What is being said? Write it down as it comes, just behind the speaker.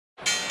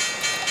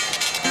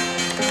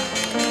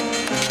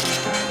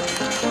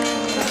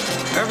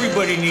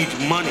Everybody needs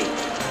money.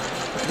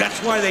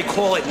 That's why they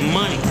call it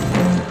money.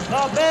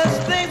 The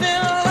best things in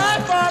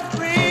life are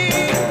free,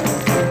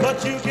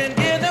 but you can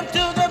give them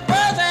to the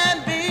birds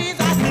and bees.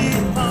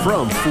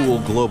 From Fool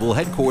Global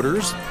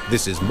Headquarters,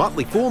 this is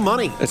Motley Fool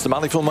Money. It's the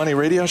Motley Fool Money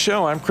radio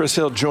show. I'm Chris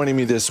Hill. Joining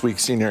me this week,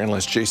 senior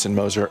analyst Jason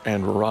Moser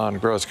and Ron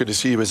Gross. Good to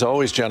see you as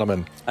always,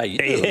 gentlemen. How you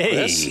doing,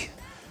 Chris?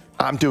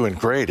 I'm doing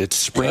great. It's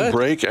spring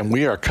break, and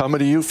we are coming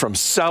to you from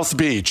South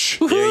Beach.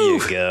 There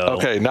you go.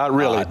 Okay, not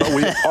really, but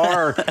we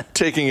are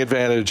taking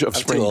advantage of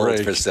spring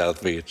break for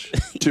South Beach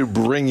to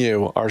bring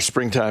you our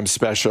springtime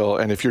special.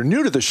 And if you're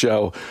new to the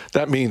show,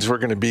 that means we're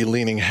going to be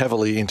leaning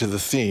heavily into the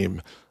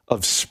theme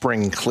of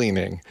spring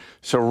cleaning.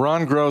 So,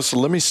 Ron Gross,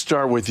 let me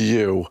start with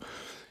you.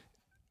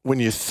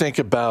 When you think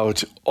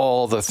about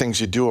all the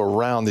things you do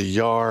around the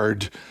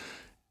yard,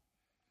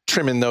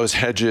 trimming those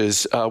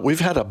hedges, we've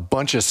had a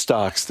bunch of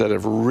stocks that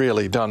have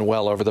really done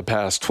well over the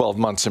past 12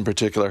 months in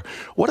particular.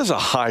 What is a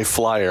high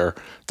flyer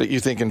that you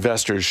think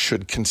investors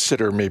should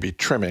consider maybe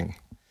trimming?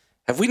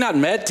 Have we not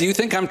met? Do you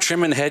think I'm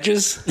trimming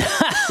hedges?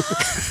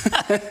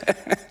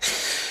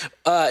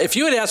 If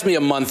you had asked me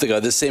a month ago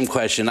this same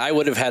question, I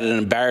would have had an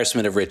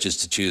embarrassment of riches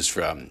to choose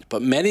from.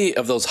 But many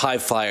of those high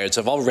flyers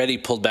have already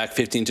pulled back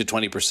 15 to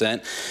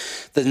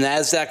 20%. The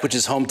NASDAQ, which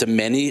is home to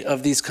many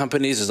of these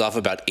companies, is off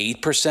about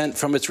 8%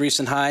 from its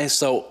recent high.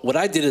 So what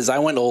I did is I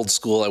went old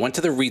school. I went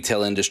to the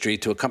retail industry,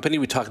 to a company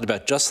we talked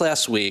about just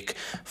last week,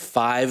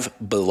 Five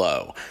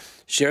Below.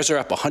 Shares are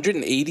up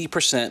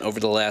 180%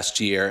 over the last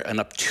year and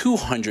up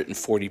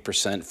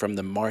 240% from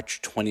the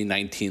March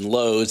 2019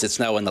 lows. It's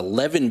now an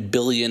 $11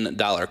 billion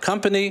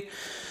company.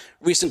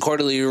 Recent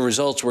quarterly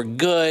results were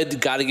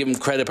good. Got to give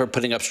them credit for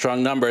putting up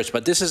strong numbers,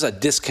 but this is a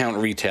discount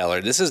retailer.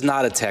 This is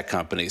not a tech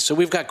company. So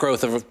we've got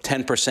growth of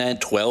 10%,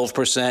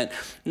 12%,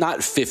 not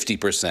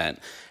 50%.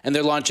 And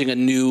they're launching a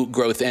new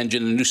growth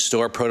engine, a new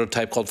store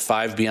prototype called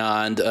Five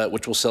Beyond,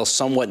 which will sell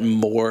somewhat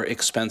more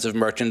expensive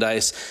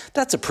merchandise.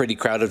 That's a pretty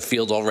crowded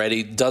field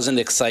already. Doesn't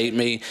excite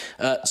me.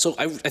 So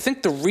I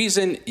think the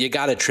reason you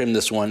got to trim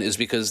this one is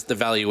because the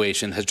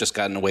valuation has just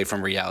gotten away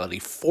from reality.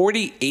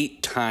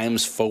 48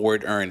 times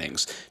forward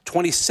earnings,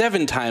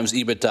 27 times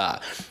EBITDA.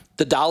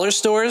 The dollar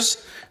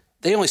stores,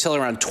 they only sell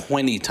around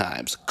 20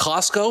 times.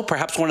 Costco,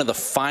 perhaps one of the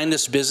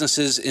finest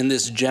businesses in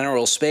this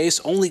general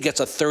space, only gets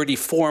a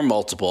 34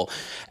 multiple.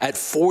 At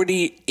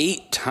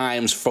 48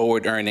 times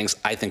forward earnings,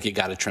 I think you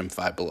got to trim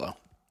Five Below.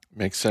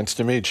 Makes sense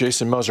to me.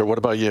 Jason Moser, what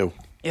about you?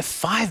 Yeah,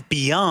 Five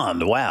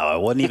Beyond. Wow, I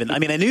wasn't even. I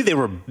mean, I knew they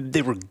were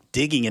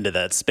digging into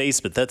that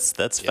space, but that's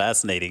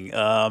fascinating. So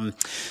I'm going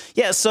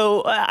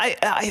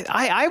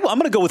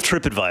to go with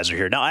TripAdvisor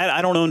here. Now,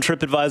 I don't own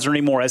TripAdvisor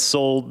anymore. I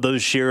sold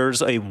those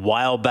shares a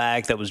while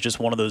back. That was just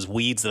one of those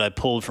weeds that I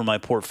pulled from my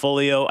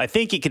portfolio. I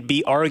think it could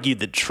be argued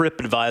that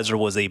TripAdvisor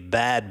was a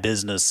bad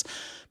business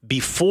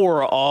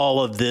before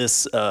all of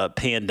this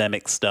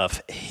pandemic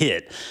stuff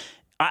hit.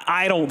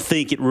 I don't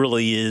think it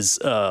really is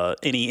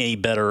any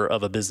better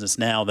of a business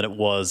now than it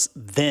was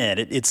then.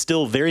 It's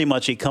still very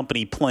much a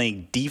company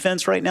playing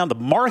defense right now. The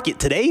market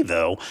today,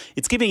 though,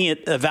 it's giving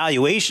it a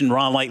valuation,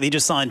 Ron, like they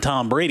just signed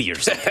Tom Brady or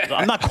something.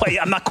 I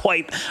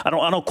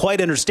don't quite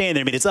understand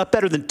it. I mean, it's up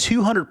better than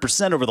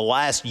 200% over the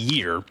last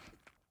year.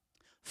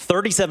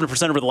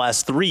 37% over the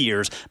last 3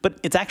 years, but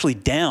it's actually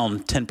down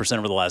 10%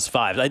 over the last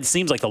 5. It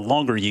seems like the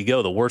longer you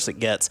go, the worse it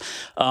gets.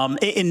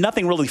 And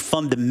nothing really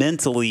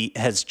fundamentally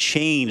has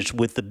changed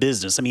with the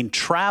business. I mean,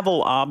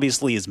 travel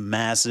obviously is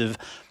massive.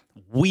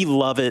 We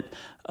love it.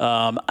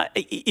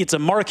 It's a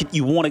market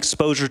you want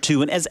exposure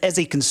to. And as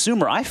a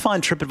consumer, I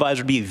find TripAdvisor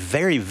to be a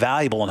very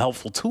valuable and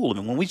helpful tool. I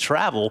mean, when we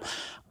travel,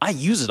 I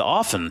use it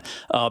often.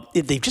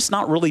 They've just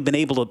not really been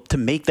able to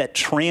make that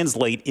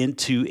translate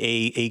into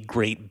a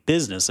great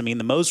business. I mean,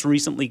 the most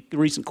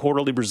recent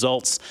quarterly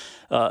results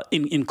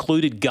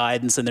included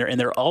guidance, and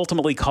they're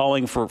ultimately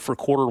calling for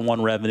quarter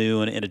one revenue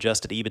and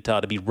adjusted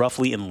EBITDA to be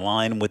roughly in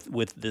line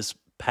with this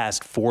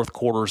past fourth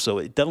quarter. So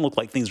it doesn't look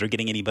like things are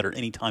getting any better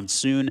anytime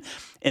soon.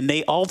 And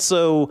they've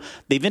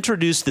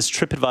introduced this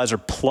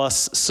TripAdvisor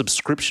Plus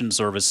subscription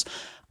service.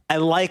 I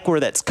like where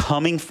that's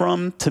coming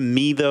from. To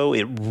me, though,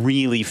 it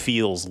really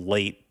feels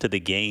late to the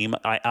game.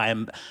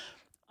 I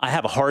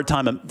have a hard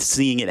time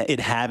seeing it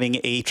having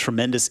a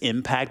tremendous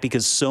impact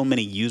because so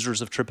many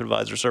users of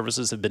TripAdvisor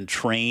services have been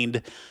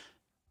trained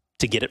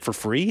to get it for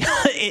free.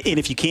 And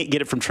if you can't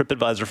get it from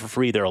TripAdvisor for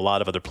free, there are a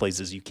lot of other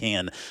places you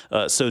can.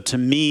 So to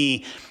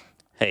me,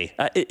 hey,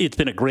 it's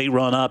been a great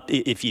run up.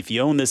 If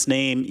you own this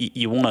name,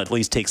 you want to at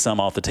least take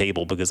some off the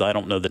table because I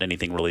don't know that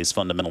anything really has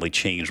fundamentally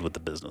changed with the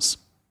business.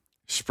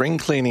 Spring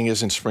cleaning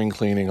isn't spring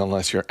cleaning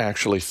unless you're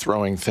actually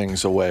throwing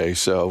things away.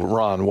 So,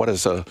 Ron, what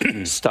is a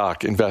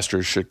stock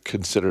investors should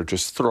consider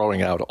just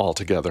throwing out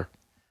altogether?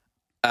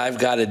 I've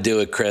got to do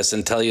it, Chris,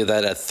 and tell you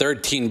that at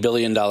 $13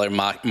 billion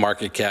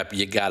market cap,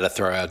 you got to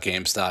throw out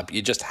GameStop.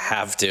 You just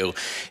have to.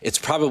 It's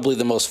probably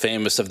the most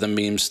famous of the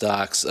meme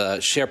stocks.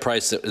 Share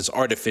price is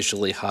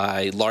artificially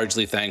high,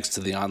 largely thanks to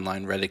the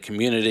online Reddit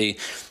community.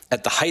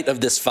 At the height of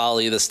this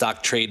folly, the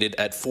stock traded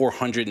at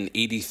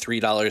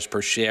 $483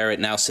 per share. It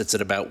now sits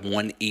at about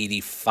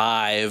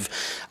 $185.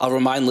 I'll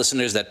remind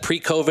listeners that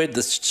pre-COVID,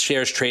 the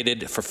shares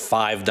traded for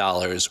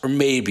 $5 or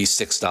maybe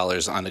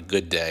 $6 on a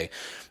good day.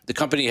 The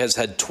company has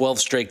had 12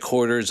 straight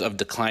quarters of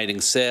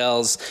declining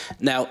sales.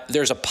 Now,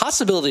 there's a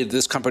possibility that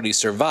this company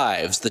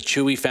survives. The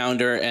Chewy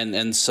founder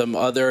and some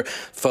other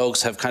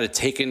folks have kind of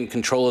taken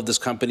control of this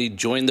company,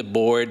 joined the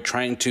board,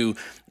 trying to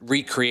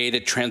recreate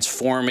it,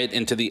 transform it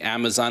into the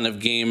Amazon of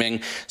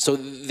gaming. So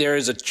there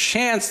is a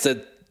chance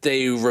that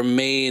they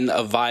remain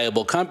a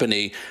viable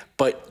company,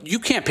 but you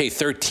can't pay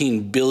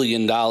 $13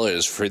 billion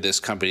for this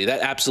company.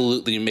 That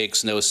absolutely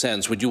makes no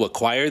sense. Would you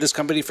acquire this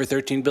company for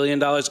 $13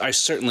 billion? I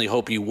certainly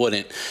hope you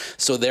wouldn't.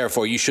 So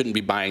therefore, you shouldn't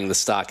be buying the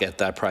stock at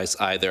that price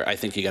either. I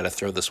think you got to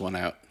throw this one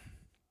out.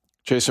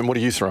 Jason, what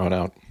are you throwing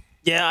out?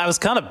 Yeah, I was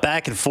kind of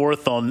back and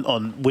forth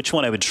on which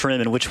one I would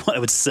trim and which one I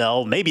would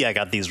sell. Maybe I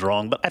got these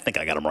wrong, but I think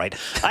I got them right.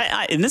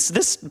 And this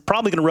is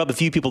probably going to rub a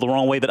few people the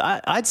wrong way, but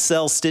I'd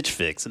sell Stitch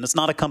Fix, and it's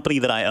not a company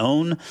that I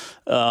own,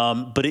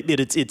 but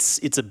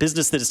it's a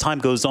business that as time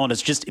goes on,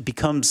 it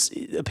becomes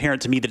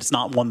apparent to me that it's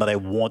not one that I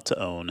want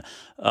to own.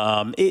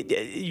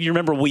 You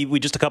remember we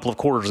just a couple of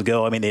quarters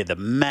ago, I mean, they had the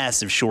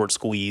massive short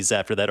squeeze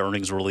after that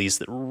earnings release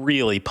that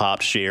really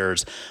popped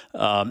shares.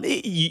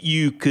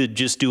 You could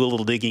just do a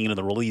little digging into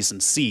the release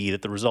and see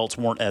that the results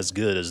weren't as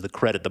good as the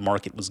credit the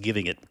market was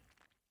giving it.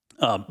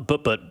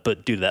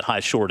 But due to that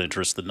high short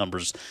interest, the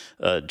numbers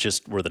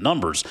just were the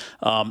numbers.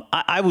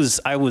 I would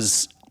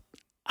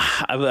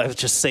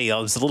just say I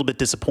was a little bit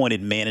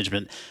disappointed in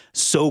management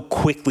so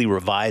quickly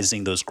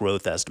revising those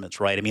growth estimates,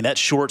 right? I mean, that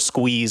short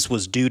squeeze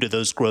was due to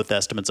those growth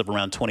estimates of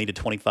around 20 to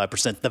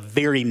 25%. The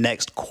very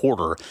next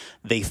quarter,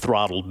 they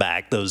throttled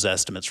back those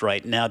estimates,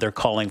 right? Now they're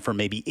calling for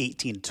maybe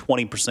 18 to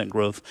 20%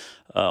 growth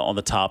on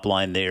the top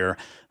line there.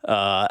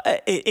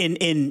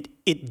 And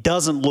it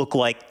doesn't look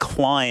like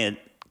client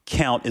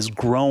count is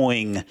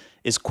growing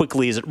as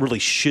quickly as it really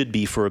should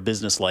be for a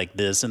business like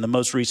this. In the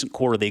most recent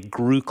quarter, they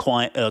grew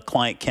client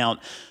count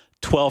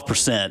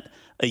 12%.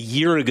 A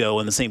year ago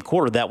in the same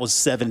quarter, that was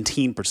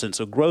 17%.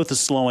 So growth is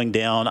slowing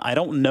down. I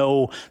don't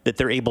know that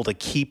they're able to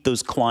keep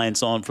those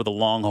clients on for the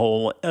long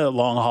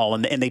haul.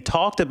 And they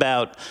talked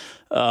about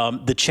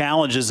the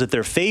challenges that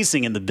they're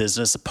facing in the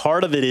business.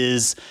 Part of it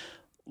is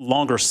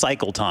longer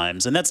cycle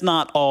times, and that's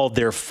not all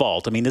their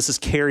fault. I mean, this is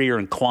carrier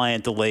and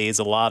client delays.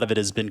 A lot of it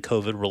has been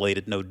COVID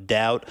related, no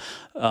doubt.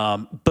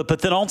 But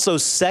then also,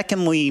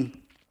 secondly,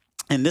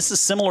 and this is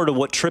similar to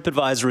what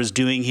TripAdvisor is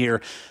doing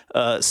here,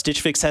 Stitch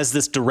Fix has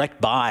this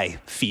direct buy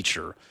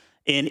feature.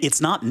 And it's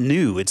not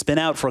new. It's been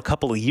out for a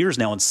couple of years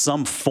now in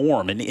some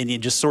form and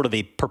in just sort of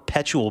a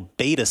perpetual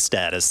beta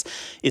status.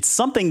 It's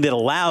something that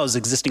allows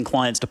existing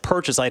clients to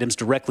purchase items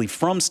directly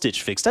from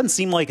Stitch Fix. Doesn't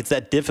seem like it's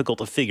that difficult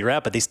to figure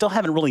out, but they still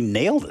haven't really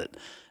nailed it.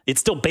 It's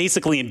still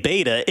basically in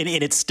beta, and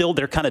it's still,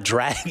 they're kind of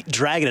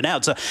dragging it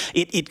out. So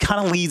it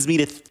kind of leads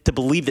me to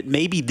believe that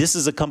maybe this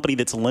is a company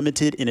that's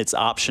limited in its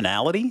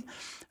optionality.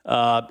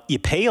 You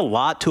pay a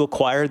lot to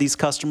acquire these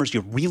customers.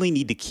 You really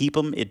need to keep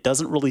them. It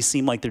doesn't really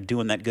seem like they're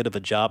doing that good of a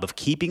job of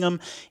keeping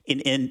them.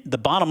 And the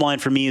bottom line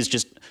for me is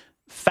just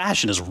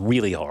fashion is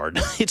really hard.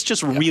 It's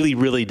just really,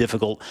 really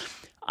difficult.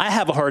 I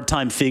have a hard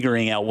time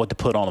figuring out what to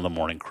put on in the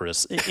morning,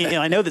 Chris. And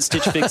I know that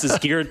Stitch Fix is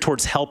geared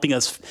towards helping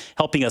us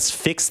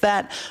fix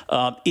that.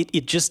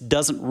 It just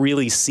doesn't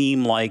really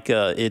seem like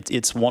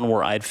it's one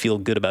where I'd feel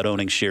good about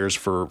owning shares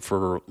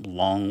for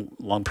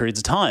long periods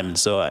of time.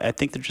 So I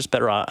think there's just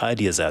better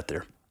ideas out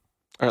there.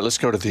 All right, let's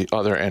go to the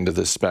other end of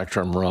the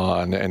spectrum,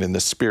 Ron. And in the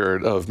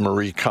spirit of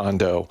Marie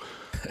Kondo,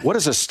 what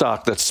is a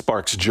stock that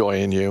sparks joy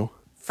in you?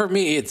 For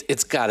me,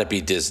 it's got to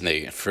be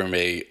Disney for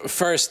me.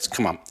 First,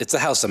 come on, it's the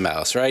House of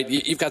Mouse, right?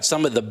 You've got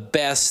some of the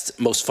best,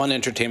 most fun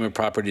entertainment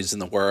properties in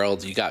the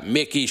world. You got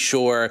Mickey,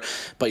 sure,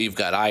 but you've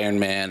got Iron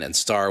Man and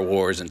Star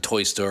Wars and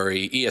Toy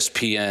Story,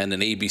 ESPN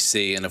and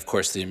ABC, and of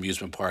course the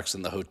amusement parks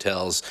and the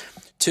hotels.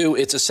 Two,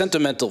 it's a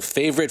sentimental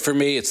favorite for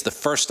me. It's the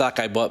first stock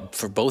I bought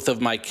for both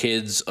of my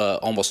kids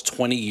almost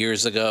 20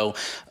 years ago,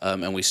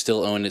 and we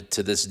still own it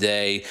to this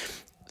day.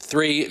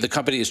 Three, the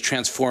company is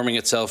transforming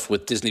itself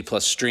with Disney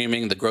Plus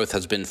streaming. The growth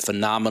has been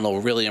phenomenal,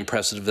 really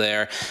impressive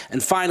there.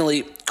 And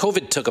finally,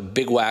 COVID took a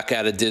big whack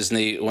out of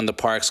Disney when the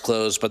parks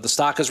closed, but the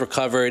stock has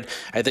recovered.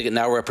 I think it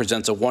now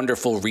represents a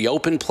wonderful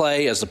reopen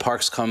play as the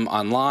parks come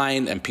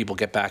online and people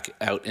get back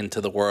out into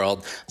the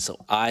world.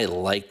 So I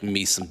like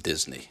me some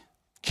Disney.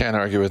 Can't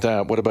argue with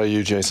that. What about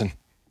you, Jason?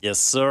 Yes,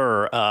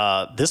 sir.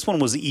 This one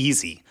was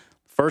easy.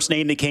 First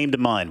name that came to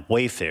mind,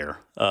 Wayfair.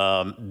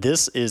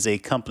 This is a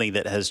company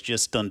that has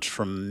just done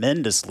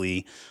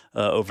tremendously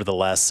over the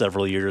last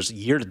several years.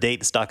 Year to date,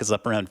 the stock is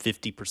up around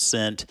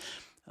 50%.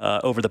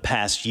 over the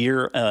past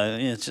year.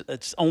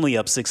 It's only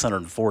up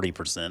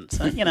 640%.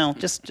 So,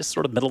 just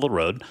sort of middle of the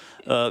road.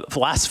 For the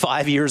last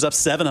 5 years, up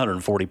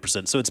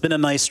 740%. So it's been a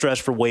nice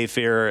stretch for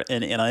Wayfair,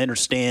 and I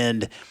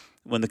understand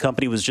when the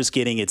company was just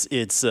getting its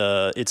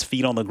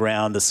feet on the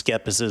ground, the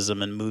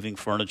skepticism and moving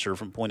furniture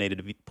from point A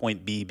to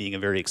point B being a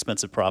very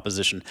expensive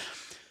proposition.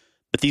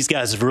 But these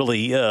guys have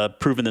really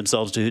proven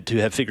themselves to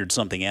have figured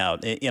something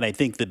out. And I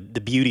think the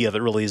beauty of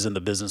it really is in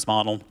the business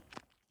model,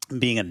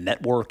 being a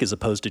network as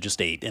opposed to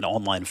just an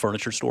online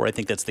furniture store. I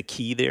think that's the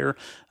key there.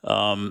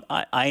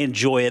 I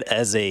enjoy it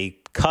as a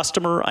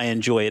customer. I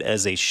enjoy it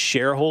as a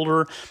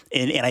shareholder.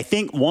 And I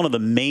think one of the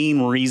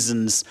main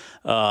reasons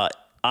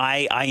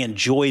I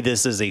enjoy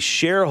this as a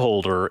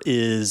shareholder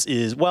is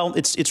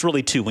it's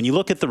really two. When you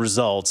look at the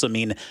results, I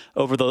mean,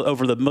 over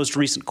the most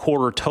recent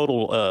quarter,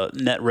 total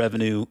net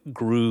revenue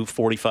grew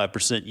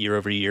 45% year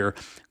over year.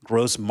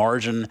 Gross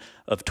margin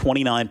of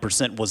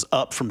 29% was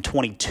up from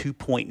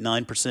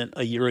 22.9%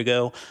 a year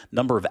ago.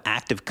 Number of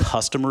active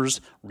customers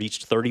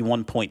reached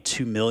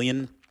 31.2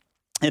 million.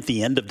 At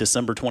the end of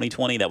December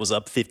 2020, that was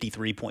up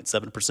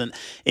 53.7%.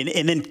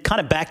 And then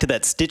kind of back to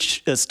that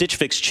Stitch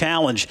Fix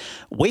challenge,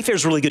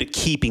 Wayfair's really good at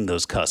keeping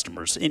those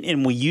customers.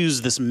 And we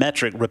use this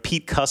metric,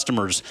 repeat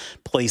customers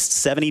placed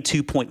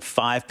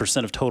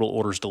 72.5% of total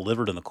orders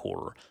delivered in the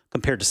quarter,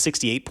 compared to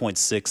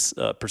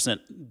 68.6%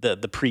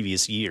 the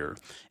previous year.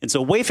 And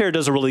so Wayfair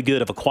does a really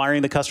good of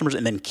acquiring the customers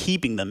and then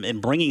keeping them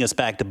and bringing us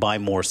back to buy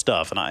more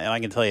stuff. And I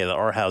can tell you that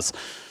our house,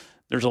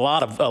 there's a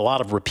lot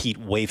of repeat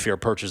Wayfair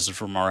purchases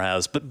from our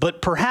house, but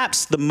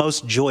perhaps the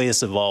most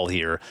joyous of all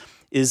here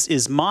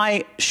is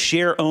my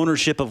share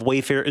ownership of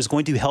Wayfair is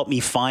going to help me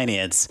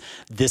finance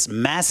this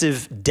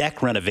massive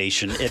deck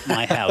renovation at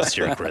my house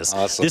here, Chris.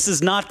 Awesome. This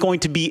is not going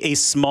to be a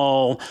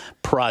small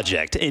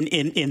project.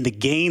 In the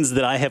gains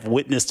that I have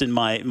witnessed in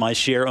my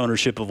share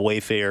ownership of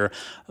Wayfair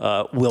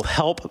will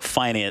help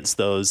finance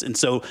those. And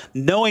so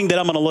knowing that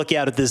I'm going to look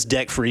out at this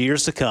deck for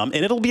years to come,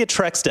 and it'll be a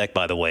Trex deck,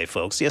 by the way,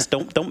 folks. Yes,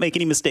 don't make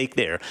any mistake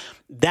there.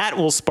 That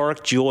will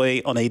spark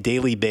joy on a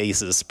daily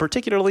basis,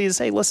 particularly as,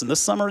 hey, listen, this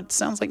summer it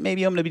sounds like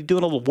maybe I'm going to be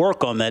doing a little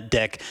work on that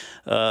deck,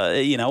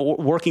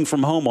 working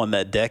from home on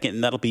that deck,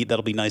 and that'll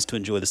be nice to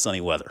enjoy the sunny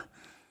weather.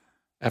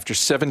 After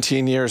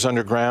 17 years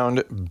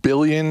underground,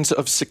 billions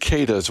of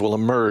cicadas will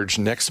emerge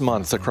next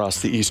month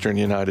across the eastern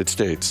United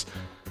States.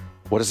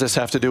 What does this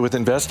have to do with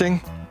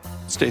investing?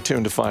 Stay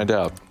tuned to find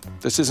out.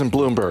 This isn't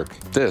Bloomberg.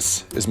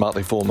 This is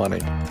Motley Fool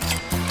Money.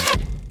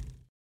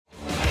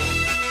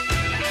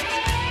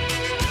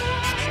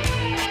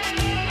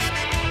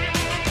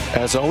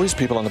 As always,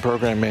 people on the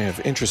program may have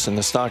interest in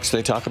the stocks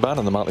they talk about,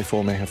 and the Motley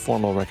Fool may have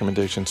formal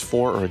recommendations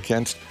for or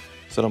against,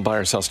 so don't buy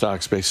or sell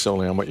stocks based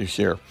solely on what you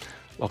hear.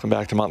 Welcome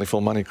back to Motley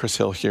Fool Money. Chris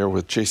Hill here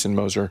with Jason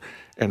Moser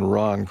and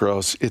Ron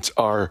Gross. It's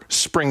our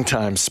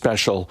springtime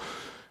special.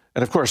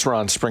 And of course,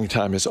 Ron,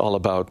 springtime is all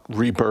about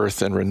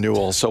rebirth and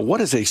renewal. So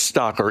what is a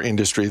stock or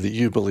industry that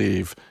you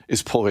believe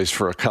is poised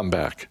for a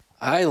comeback?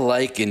 I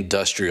like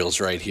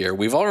industrials right here.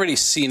 We've already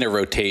seen a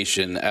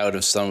rotation out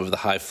of some of the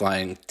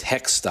high-flying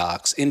tech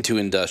stocks into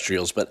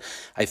industrials, but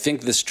I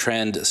think this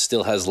trend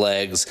still has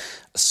legs,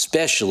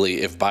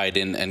 especially if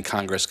Biden and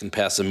Congress can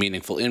pass a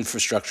meaningful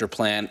infrastructure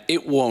plan.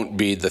 It won't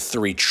be the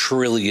 $3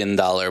 trillion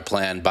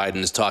plan Biden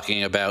is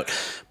talking about,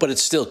 but it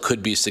still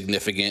could be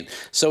significant.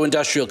 So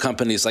industrial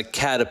companies like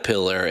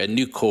Caterpillar and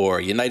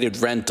Nucor, United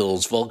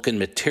Rentals, Vulcan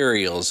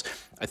Materials,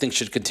 I think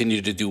should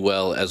continue to do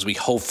well as we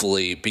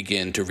hopefully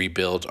begin to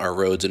rebuild our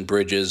roads and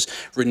bridges.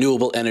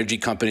 Renewable energy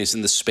companies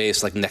in the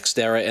space like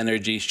NextEra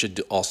Energy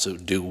should also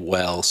do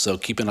well. So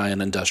keep an eye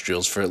on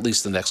industrials for at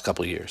least the next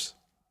couple of years.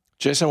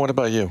 Jason, what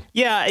about you?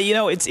 Yeah,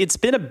 it's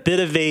been a bit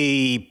of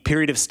a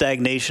period of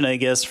stagnation, I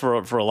guess, for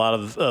a lot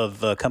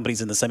of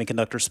companies in the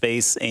semiconductor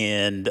space,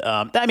 and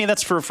I mean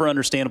that's for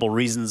understandable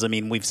reasons. I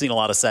mean, we've seen a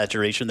lot of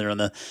saturation there on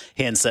the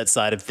handset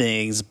side of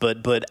things,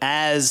 but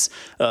as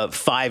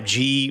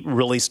 5G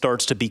really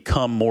starts to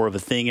become more of a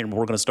thing, and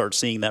we're going to start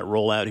seeing that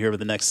roll out here over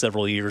the next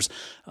several years,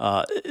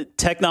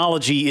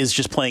 technology is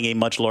just playing a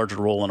much larger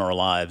role in our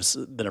lives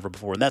than ever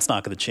before, and that's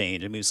not going to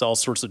change. I mean, it's all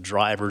sorts of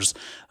drivers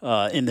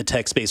in the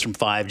tech space, from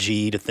 5G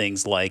to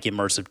things like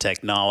immersive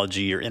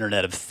technology or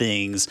Internet of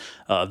Things,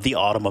 the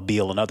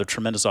automobile, and other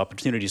tremendous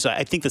opportunities. So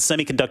I think the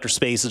semiconductor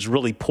space is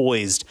really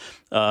poised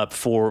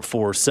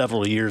for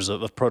several years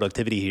of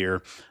productivity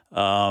here.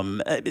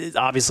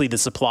 Obviously, the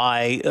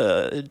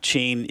supply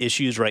chain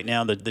issues right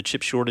now, the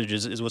chip shortage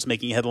is what's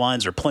making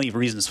headlines. There are plenty of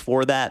reasons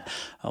for that.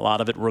 A lot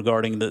of it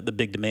regarding the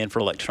big demand for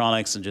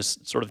electronics and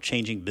just sort of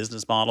changing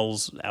business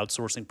models,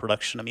 outsourcing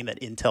production. I mean,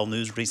 that Intel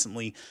news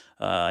recently,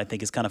 I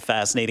think, is kind of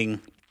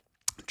fascinating.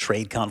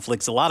 Trade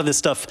conflicts, a lot of this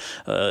stuff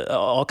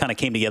all kind of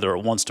came together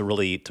at once to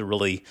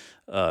really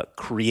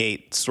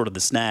create sort of the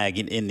snag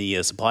in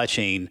the supply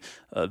chain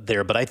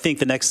there. But I think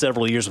the next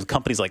several years with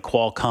companies like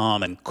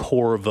Qualcomm and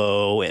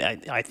Qorvo,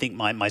 and I think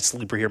my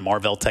sleeper here,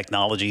 Marvell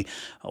Technology,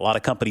 a lot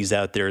of companies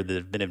out there that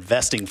have been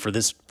investing for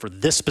this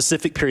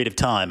specific period of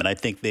time, and I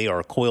think they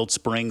are coiled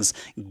springs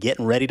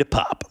getting ready to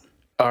pop.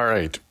 All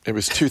right. It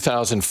was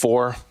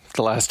 2004.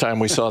 the last time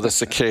we saw the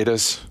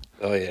cicadas.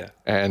 Oh, yeah.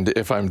 And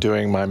if I'm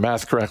doing my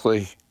math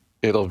correctly,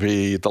 it'll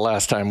be the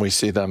last time we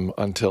see them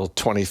until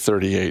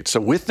 2038. So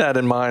with that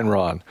in mind,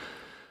 Ron,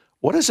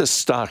 what is a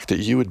stock that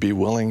you would be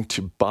willing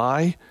to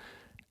buy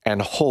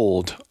and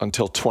hold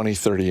until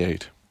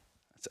 2038?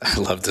 I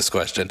love this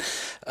question.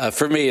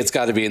 For me, it's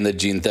got to be in the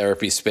gene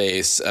therapy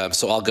space.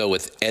 So I'll go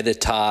with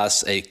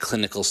Editas, a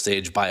clinical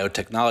stage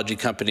biotechnology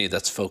company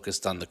that's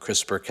focused on the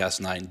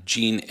CRISPR-Cas9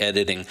 gene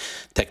editing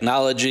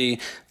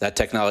technology. That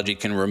technology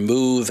can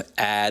remove,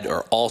 add,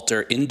 or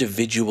alter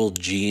individual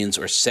genes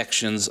or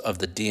sections of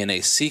the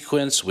DNA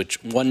sequence,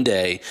 which one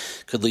day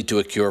could lead to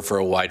a cure for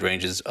a wide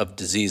range of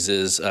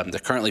diseases. They're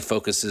currently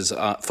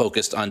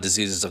focused on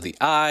diseases of the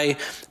eye,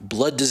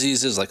 blood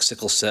diseases like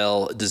sickle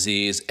cell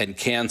disease, and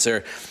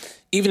cancer.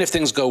 Even if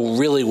things go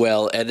really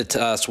well,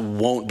 Editas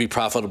won't be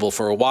profitable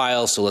for a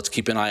while, so let's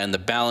keep an eye on the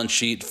balance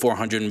sheet.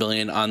 $400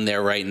 million on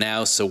there right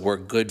now, so we're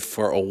good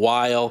for a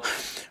while.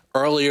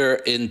 Earlier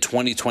in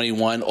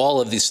 2021, all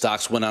of these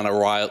stocks went on a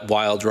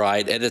wild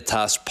ride.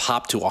 Editas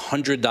popped to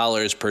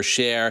 $100 per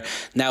share.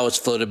 Now it's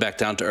floated back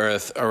down to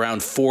earth,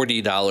 around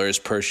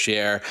 $40 per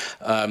share.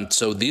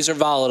 So these are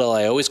volatile.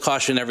 I always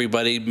caution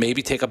everybody,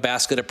 maybe take a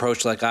basket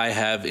approach like I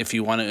have if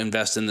you want to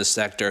invest in this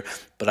sector.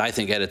 But I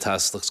think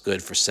Editas looks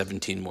good for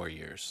 17 more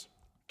years.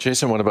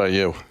 Jason, what about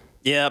you?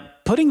 Yeah,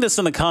 putting this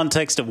in the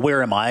context of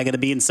where am I going to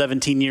be in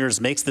 17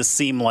 years makes this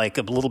seem like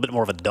a little bit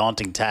more of a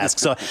daunting task.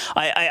 So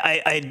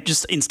I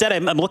just instead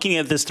I'm looking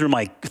at this through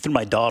my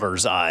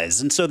daughter's eyes,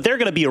 and so they're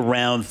going to be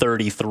around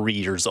 33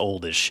 years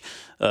oldish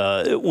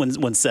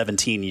when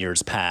 17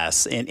 years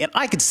pass, and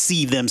I could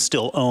see them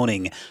still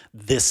owning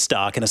this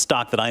stock and a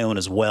stock that I own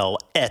as well,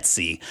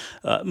 Etsy.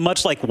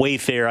 Much like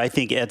Wayfair, I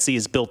think Etsy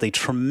has built a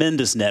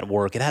tremendous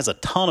network. It has a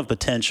ton of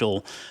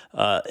potential,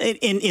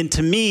 and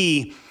to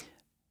me,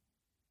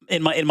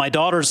 in my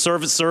daughter's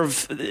serve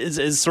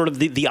is sort of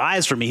the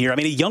eyes for me here. I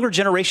mean, younger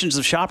generations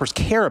of shoppers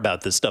care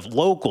about this stuff.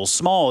 Local,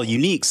 small,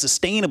 unique,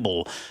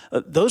 sustainable.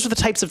 Those are the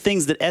types of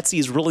things that Etsy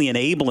is really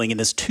enabling in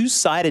this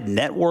two-sided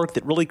network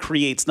that really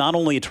creates not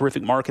only a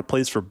terrific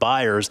marketplace for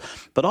buyers,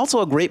 but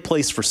also a great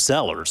place for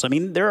sellers. I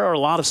mean, there are a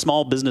lot of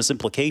small business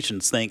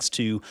implications thanks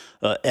to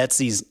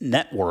Etsy's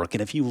network.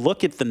 And if you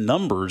look at the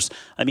numbers,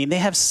 I mean, they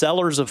have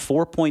sellers of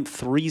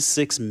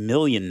 4.36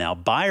 million now,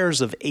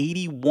 buyers of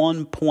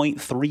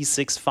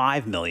 81.365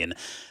 million.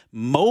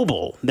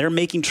 Mobile, they're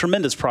making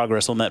tremendous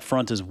progress on that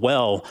front as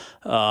well.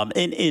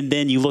 And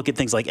then you look at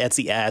things like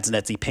Etsy Ads and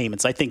Etsy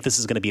Payments. I think this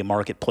is going to be a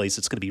marketplace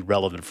that's going to be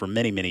relevant for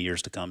many, many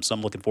years to come. So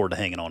I'm looking forward to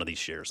hanging on to these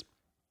shares.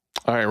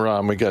 All right,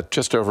 Ron, we got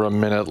just over a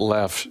minute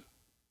left.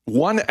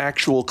 One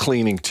actual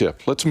cleaning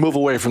tip. Let's move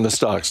away from the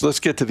stocks. Let's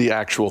get to the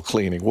actual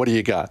cleaning. What do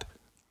you got?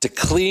 To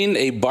clean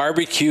a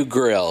barbecue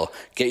grill,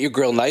 get your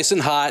grill nice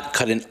and hot,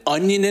 cut an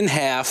onion in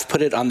half,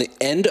 put it on the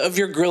end of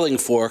your grilling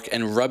fork,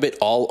 and rub it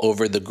all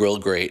over the grill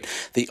grate.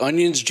 The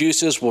onion's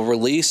juices will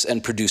release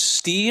and produce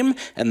steam,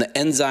 and the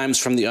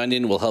enzymes from the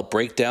onion will help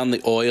break down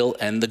the oil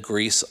and the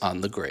grease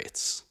on the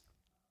grates.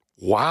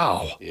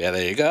 Wow. Yeah,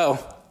 there you go.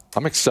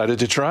 I'm excited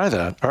to try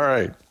that. All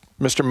right.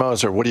 Mr.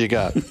 Moser, what do you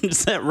got?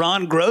 Is that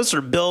Ron Gross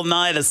or Bill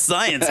Nye the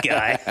Science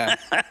Guy?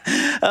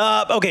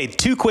 Okay,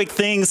 two quick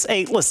things.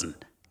 Hey, listen.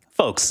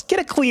 Folks, get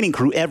a cleaning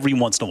crew every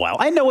once in a while.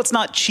 I know it's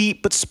not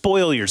cheap, but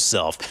spoil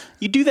yourself.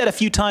 You do that a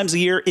few times a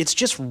year, it's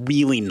just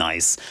really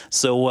nice.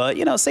 So,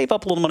 save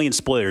up a little money and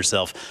spoil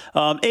yourself.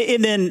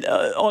 And then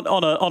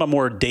on a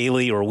more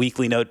daily or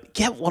weekly note,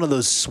 get one of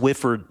those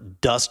Swiffer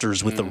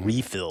dusters with the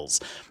refills.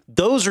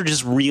 Those are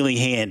just really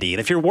handy. And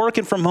if you're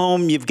working from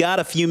home, you've got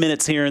a few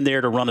minutes here and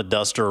there to run a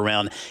duster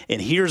around.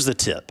 And here's the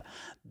tip.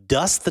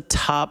 Dust the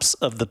tops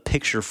of the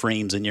picture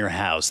frames in your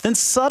house. Then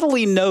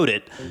subtly note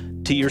it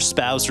to your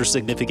spouse or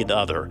significant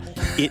other.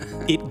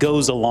 It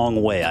goes a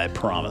long way, I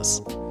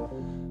promise.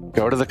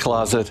 Go to the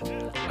closet.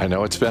 I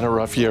know it's been a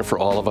rough year for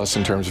all of us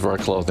in terms of our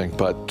clothing,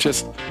 but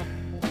just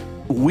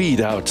weed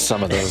out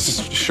some of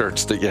those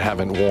shirts that you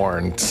haven't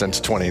worn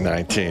since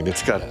 2019.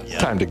 It's got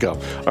time to go.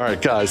 All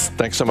right, guys,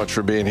 thanks so much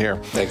for being here.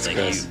 Thanks,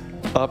 Chris.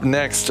 Up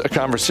next, a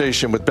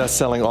conversation with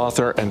best-selling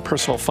author and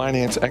personal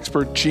finance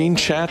expert Jean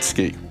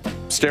Chatzky.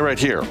 Stay right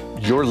here.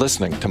 You're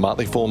listening to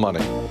Motley Fool Money.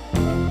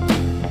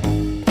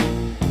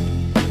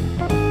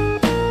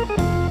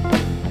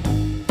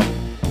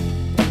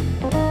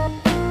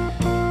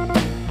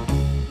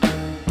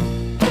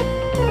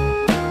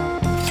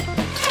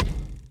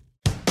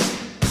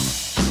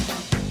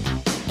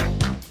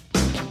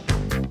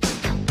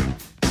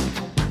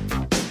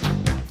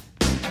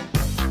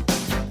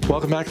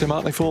 Welcome back to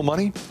Motley Fool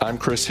Money. I'm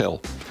Chris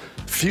Hill.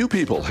 Few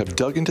people have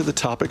dug into the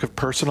topic of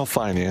personal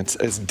finance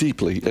as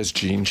deeply as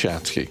Jean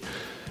Chatzky.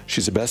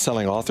 She's a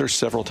best-selling author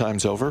several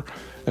times over,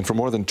 and for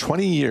more than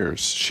 20 years,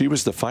 she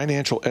was the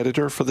financial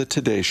editor for The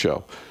Today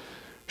Show.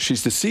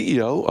 She's the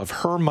CEO of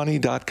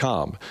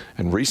HerMoney.com,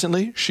 and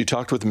recently she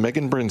talked with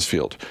Megan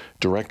Brinsfield,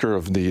 director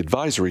of the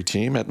advisory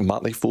team at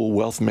Motley Fool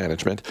Wealth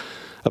Management,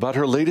 about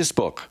her latest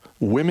book,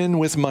 Women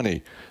with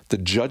Money, the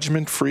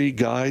judgment-free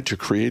guide to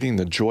creating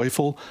the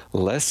joyful,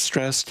 less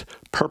stressed,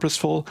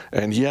 purposeful,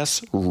 and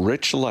yes,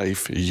 rich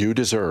life you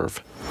deserve.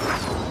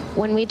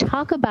 When we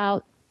talk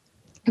about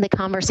the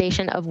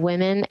conversation of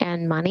women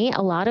and money,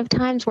 a lot of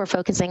times we're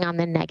focusing on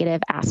the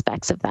negative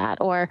aspects of that,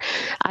 or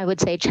I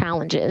would say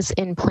challenges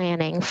in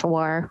planning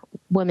for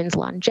women's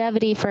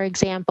longevity, for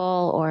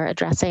example, or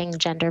addressing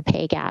gender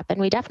pay gap.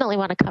 And we definitely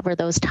want to cover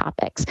those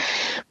topics.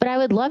 But I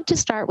would love to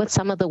start with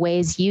some of the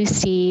ways you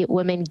see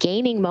women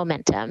gaining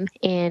momentum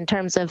in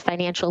terms of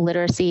financial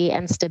literacy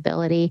and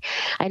stability.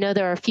 I know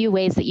there are a few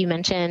ways that you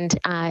mentioned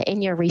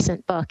in your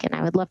recent book, and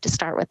I would love to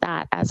start with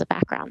that as a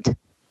background.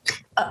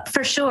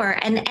 For sure.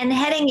 And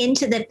heading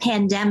into the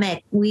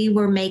pandemic, we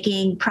were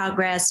making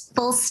progress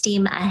full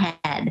steam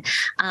ahead.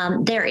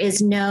 There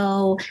is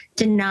no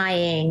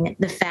denying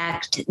the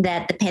fact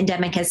that the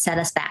pandemic has set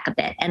us back a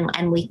bit,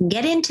 and we can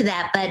get into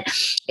that. But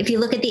if you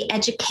look at the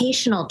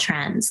educational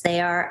trends,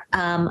 they are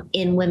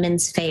in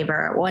women's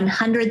favor.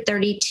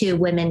 132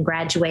 women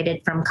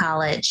graduated from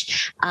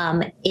college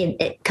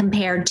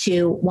compared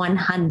to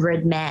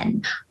 100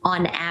 men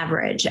on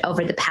average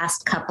over the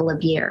past couple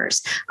of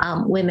years.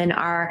 Women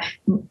are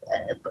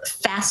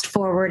fast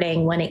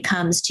forwarding when it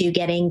comes to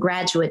getting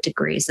graduate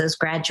degrees. Those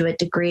graduate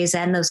degrees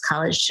and those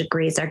college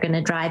degrees are going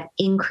to drive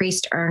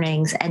increased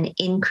earnings and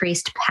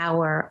increased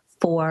power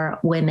for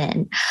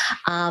women.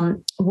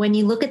 When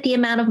you look at the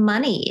amount of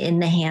money in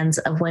the hands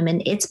of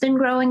women, it's been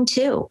growing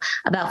too.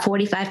 About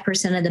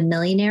 45% of the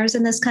millionaires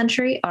in this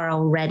country are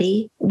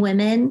already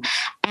women.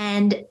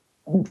 And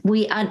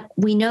we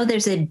know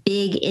there's a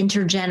big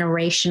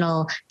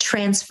intergenerational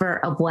transfer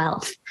of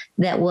wealth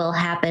that will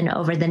happen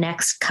over the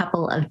next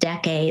couple of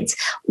decades.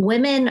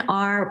 Women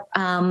are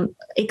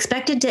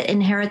expected to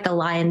inherit the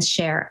lion's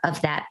share of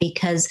that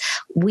because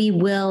we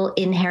will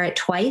inherit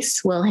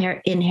twice. We'll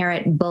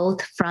inherit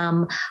both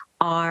from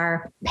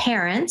our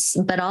parents,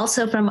 but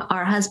also from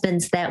our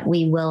husbands that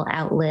we will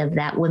outlive,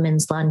 that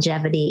women's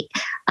longevity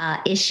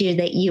issue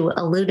that you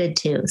alluded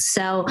to.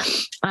 So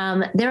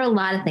there are a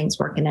lot of things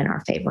working in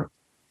our favor.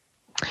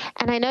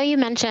 And I know you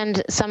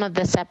mentioned some of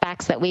the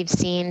setbacks that we've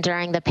seen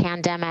during the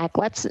pandemic.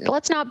 Let's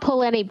not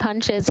pull any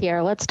punches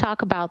here. Let's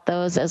talk about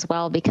those as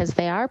well, because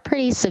they are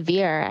pretty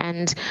severe.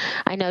 And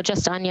I know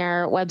just on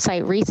your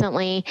website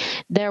recently,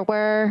 there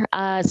were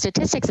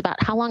statistics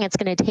about how long it's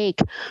going to take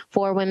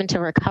for women to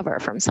recover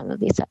from some of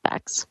these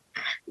setbacks.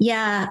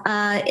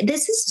 Yeah,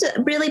 this has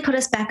really put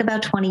us back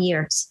about 20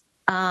 years.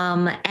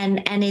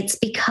 And it's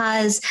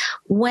because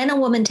when a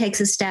woman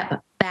takes a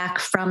step back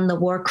from the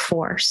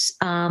workforce,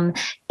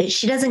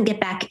 she doesn't get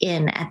back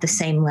in at the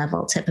same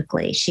level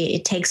typically.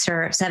 It takes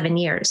her 7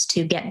 years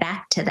to get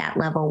back to that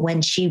level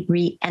when she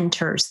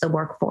re-enters the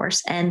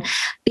workforce. And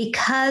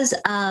because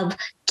of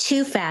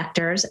two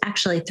factors,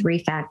 actually three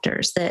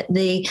factors,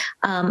 the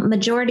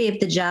majority of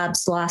the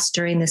jobs lost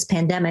during this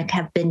pandemic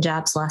have been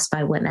jobs lost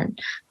by women.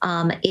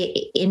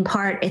 In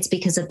part, it's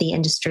because of the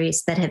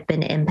industries that have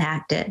been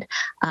impacted.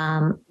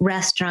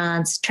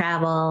 Restaurants,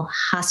 travel,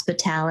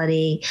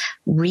 hospitality,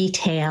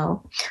 retail.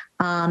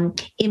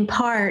 In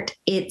part,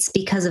 it's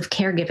because of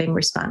caregiving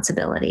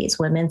responsibilities.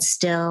 Women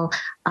still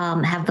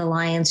have the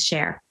lion's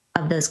share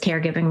of those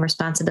caregiving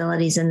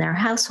responsibilities in their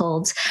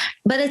households.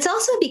 But it's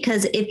also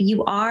because if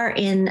you are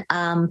in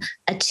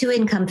a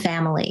two-income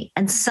family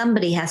and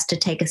somebody has to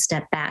take a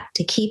step back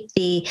to keep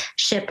the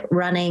ship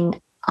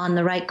running on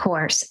the right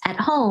course at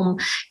home,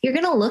 you're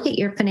going to look at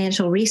your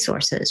financial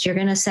resources. You're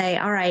going to say,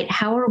 all right,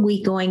 how are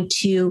we going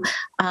to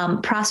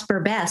prosper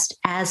best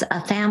as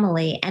a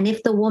family? And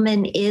if the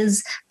woman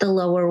is the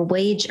lower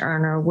wage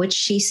earner, which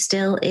she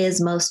still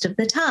is most of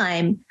the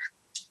time,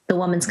 the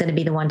woman's going to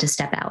be the one to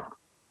step out.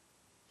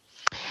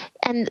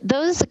 And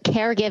those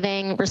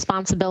caregiving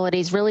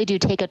responsibilities really do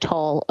take a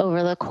toll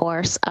over the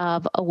course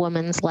of a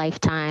woman's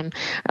lifetime.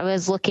 I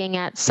was looking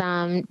at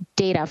some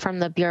data from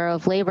the Bureau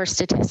of Labor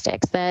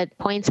Statistics that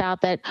points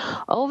out that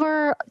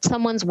over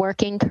someone's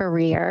working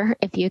career,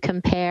 if you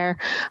compare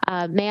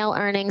male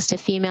earnings to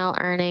female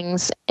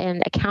earnings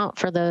and account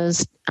for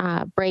those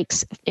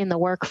breaks in the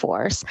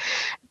workforce,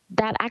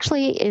 that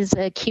actually is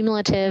a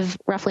cumulative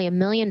roughly $1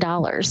 million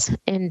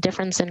in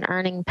difference in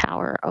earning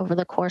power over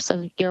the course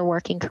of your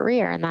working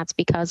career. And that's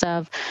because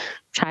of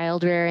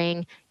child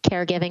rearing,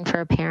 caregiving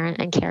for a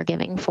parent, and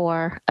caregiving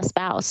for a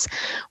spouse,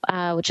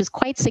 which is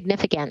quite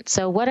significant.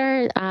 So what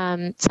are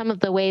some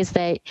of the ways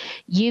that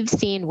you've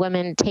seen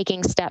women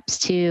taking steps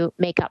to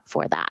make up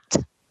for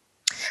that?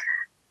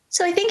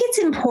 So I think it's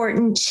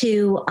important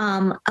to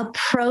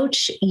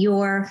approach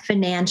your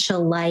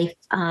financial life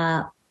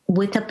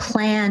with a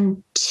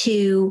plan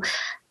to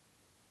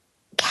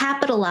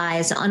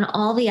capitalize on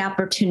all the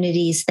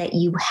opportunities that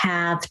you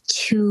have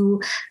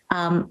to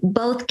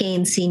both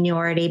gain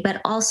seniority, but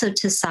also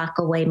to sock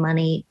away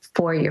money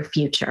for your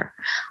future.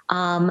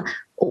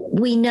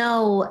 We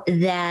know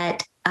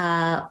that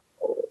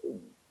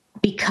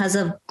because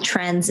of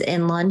trends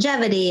in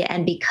longevity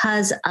and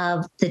because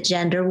of the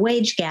gender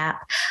wage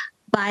gap,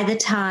 by the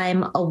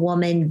time a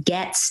woman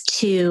gets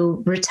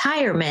to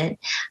retirement,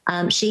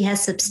 she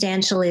has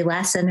substantially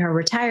less in her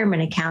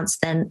retirement accounts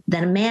than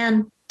a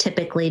man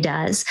typically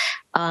does,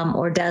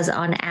 or does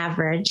on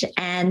average.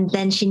 And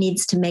then she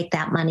needs to make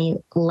that money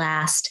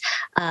last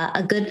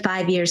a good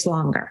 5 years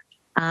longer.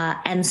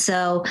 And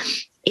so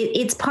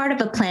it's part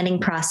of a planning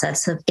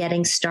process of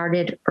getting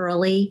started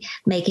early,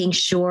 making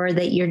sure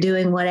that you're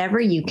doing whatever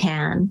you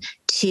can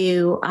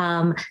to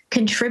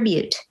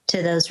contribute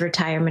to those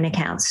retirement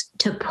accounts,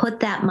 to put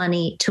that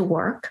money to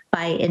work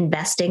by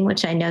investing,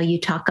 which I know you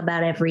talk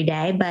about every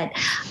day, but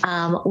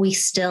we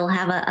still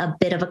have a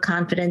bit of a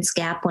confidence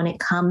gap when it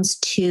comes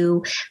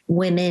to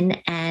women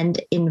and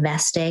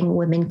investing.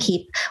 Women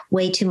keep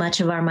way too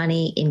much of our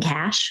money in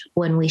cash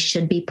when we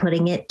should be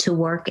putting it to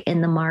work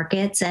in the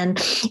markets.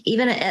 And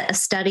even a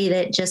study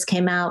that just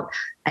came out,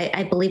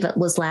 I believe it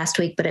was last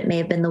week, but it may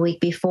have been the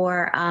week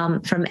before,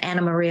 from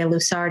Anna Maria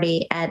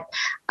Lusardi at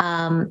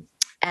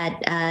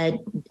I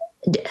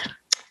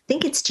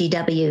think it's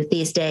GW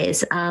these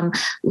days,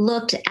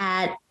 looked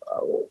at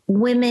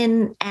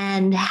women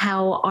and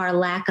how our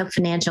lack of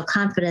financial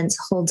confidence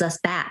holds us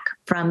back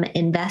from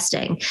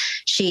investing.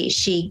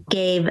 She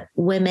gave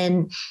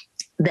women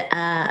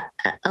a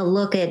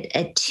look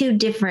at two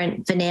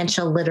different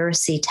financial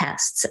literacy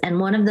tests. And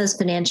one of those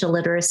financial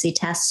literacy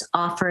tests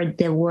offered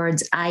the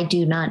words, "I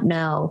do not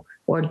know"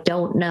 or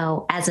 "don't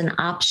know" as an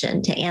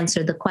option to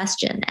answer the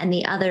question. And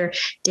the other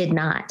did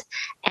not.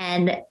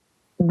 And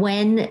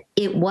when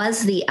it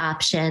was the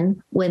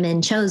option,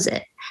 women chose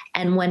it.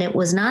 And when it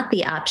was not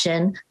the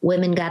option,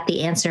 women got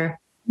the answer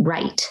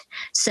right.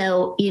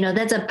 So,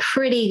 that's a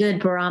pretty good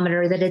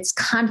barometer that it's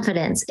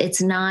confidence.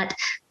 It's not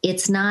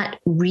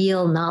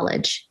real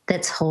knowledge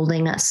that's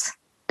holding us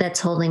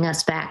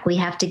back. We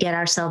have to get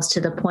ourselves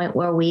to the point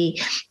where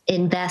we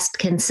invest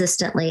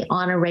consistently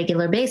on a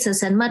regular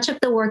basis. And much of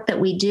the work that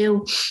we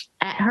do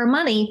at Her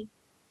Money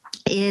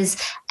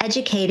is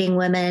educating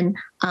women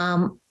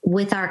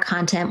with our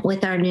content,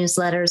 with our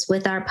newsletters,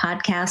 with our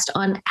podcast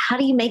on how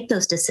do you make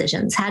those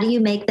decisions? How do you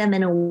make them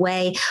in a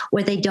way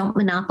where they don't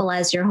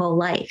monopolize your whole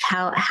life?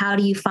 How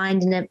do you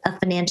find a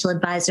financial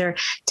advisor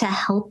to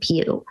help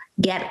you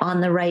get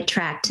on the right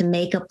track, to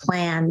make a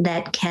plan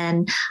that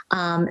can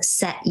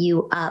set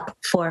you up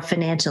for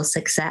financial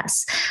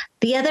success?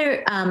 The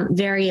other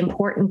very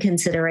important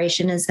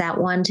consideration is that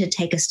one, to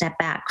take a step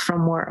back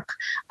from work.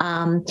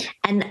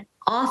 And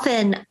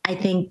often, I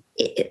think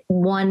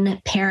one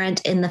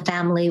parent in the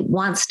family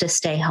wants to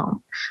stay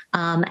home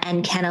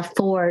and can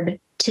afford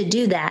to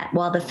do that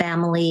while the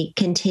family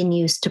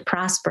continues to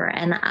prosper.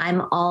 And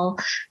I'm all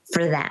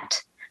for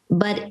that.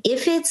 But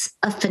if it's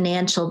a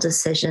financial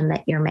decision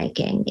that you're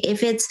making,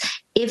 if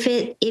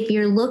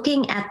you're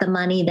looking at the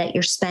money that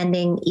you're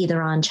spending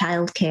either on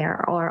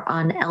childcare or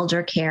on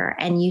elder care,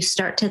 and you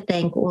start to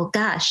think, well,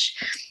 gosh,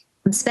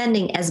 I'm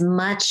spending as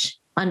much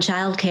on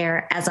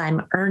childcare as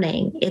I'm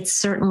earning, it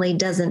certainly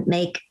doesn't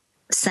make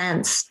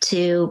sense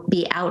to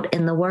be out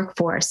in the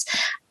workforce.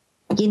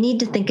 You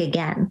need to think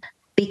again,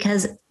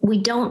 because we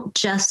don't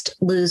just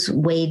lose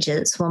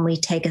wages when we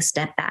take a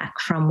step back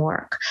from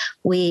work.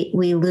 We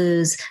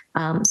lose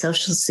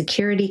Social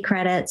Security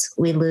credits.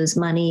 We lose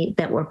money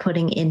that we're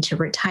putting into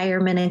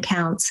retirement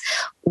accounts.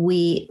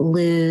 We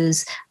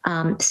lose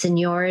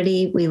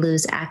seniority. We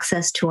lose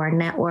access to our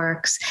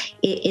networks.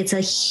 It's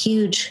a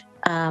huge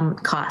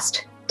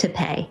cost to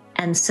pay.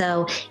 And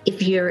so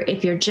if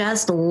you're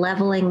just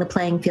leveling the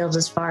playing field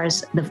as far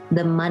as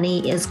the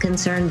money is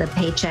concerned, the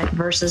paycheck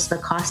versus the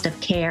cost of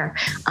care,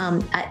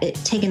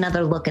 take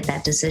another look at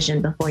that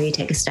decision before you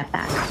take a step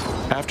back.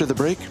 After the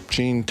break,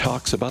 Jean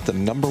talks about the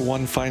number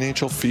one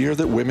financial fear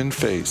that women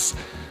face.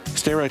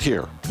 Stay right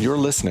here. You're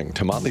listening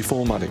to Motley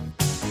Fool Money.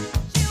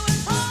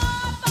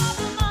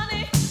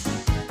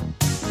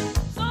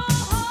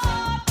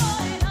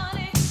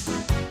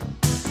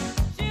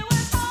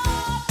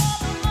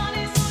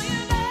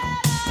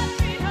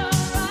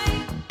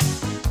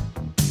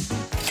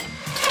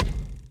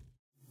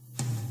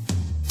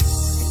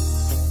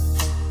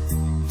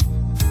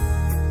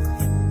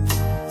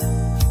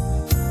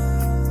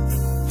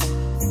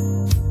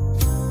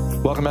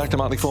 Welcome back to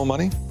Motley Fool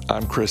Money.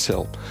 I'm Chris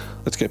Hill.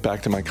 Let's get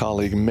back to my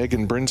colleague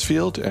Megan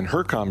Brinsfield and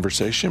her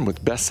conversation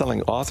with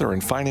best-selling author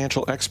and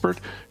financial expert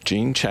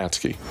Jean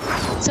Chatzky.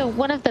 So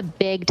one of the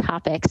big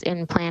topics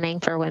in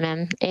planning for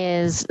women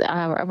is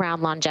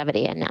around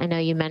longevity. And I know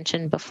you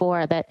mentioned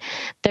before that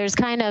there's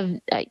kind of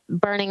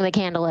burning the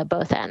candle at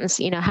both ends,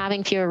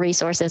 having fewer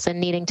resources and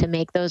needing to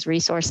make those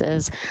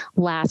resources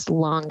last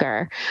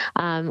longer.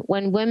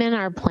 When women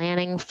are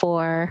planning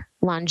for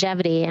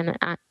longevity and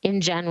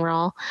in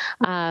general,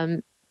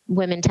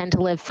 women tend to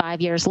live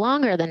 5 years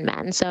longer than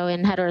men. So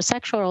in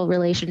heterosexual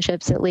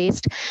relationships, at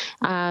least,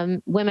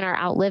 women are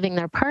outliving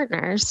their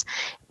partners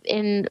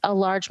in a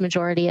large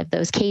majority of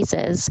those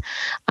cases.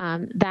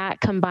 That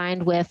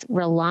combined with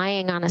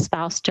relying on a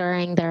spouse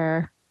during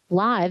their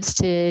lives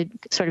to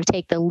sort of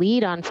take the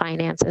lead on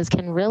finances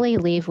can really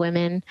leave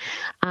women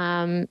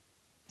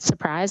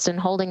surprised and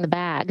holding the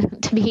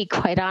bag, to be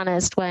quite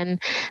honest, when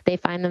they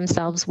find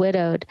themselves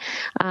widowed.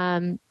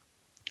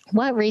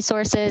 What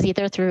resources,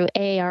 either through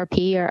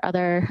AARP or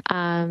other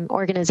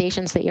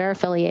organizations that you're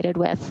affiliated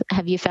with,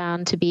 have you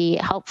found to be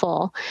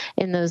helpful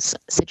in those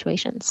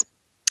situations?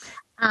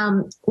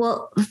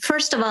 Well,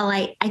 first of all,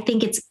 I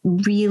think it's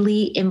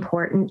really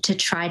important to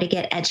try to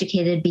get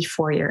educated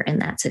before you're in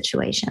that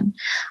situation.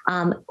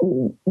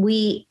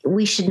 We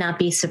should not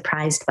be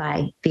surprised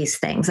by these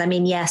things. I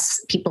mean, yes,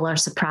 people are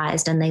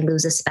surprised and they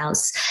lose a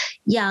spouse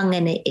young,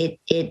 and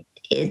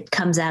it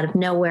comes out of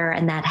nowhere,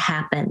 and that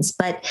happens.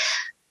 But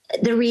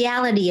the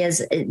reality is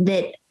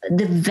that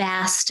the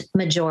vast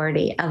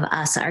majority of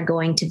us are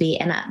going to be,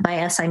 and by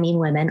us I mean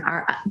women,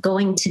 are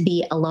going to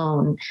be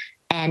alone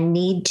and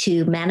need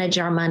to manage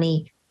our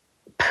money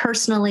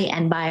personally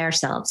and by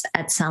ourselves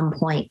at some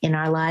point in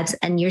our lives.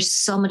 And you're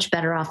so much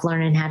better off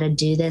learning how to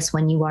do this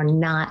when you are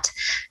not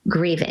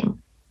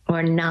grieving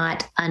or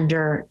not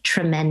under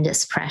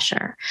tremendous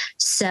pressure.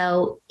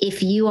 So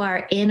if you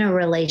are in a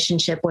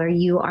relationship where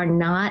you are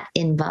not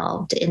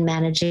involved in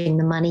managing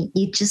the money,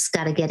 you just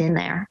got to get in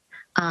there.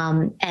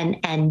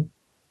 And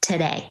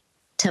today,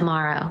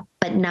 tomorrow,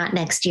 but not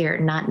next year,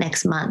 not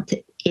next month.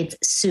 It's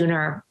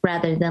sooner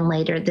rather than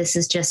later. This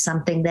is just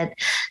something that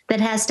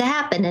has to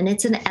happen. And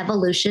it's an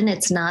evolution.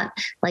 It's not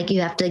like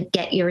you have to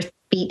get your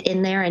feet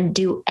in there and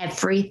do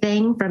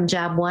everything from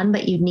job one,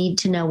 but you need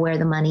to know where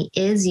the money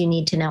is. You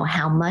need to know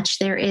how much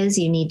there is.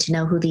 You need to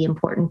know who the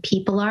important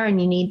people are,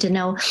 and you need to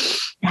know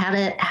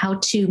how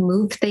to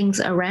move things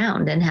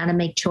around and how to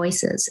make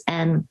choices.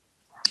 And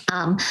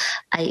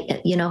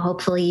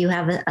hopefully you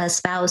have a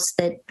spouse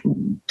that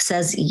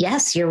says,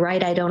 yes, you're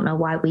right. I don't know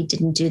why we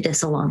didn't do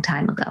this a long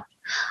time ago.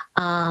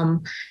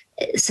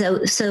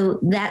 So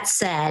that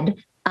said,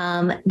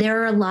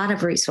 there are a lot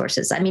of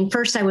resources. I mean,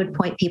 first I would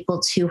point people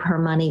to Her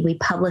Money. We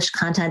publish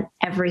content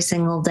every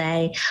single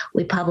day.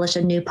 We publish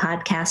a new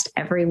podcast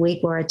every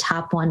week. We're a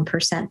top 1%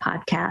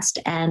 podcast.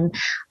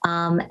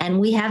 And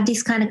we have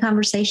these kind of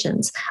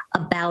conversations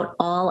about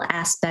all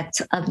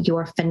aspects of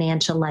your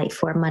financial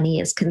life where money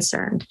is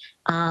concerned.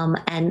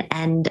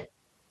 And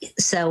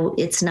so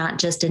it's not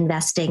just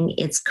investing,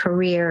 it's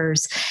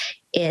careers,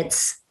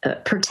 it's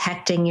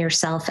protecting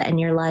yourself and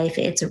your life,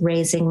 it's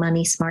raising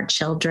money smart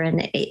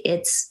children,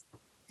 it's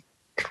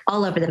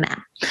all over the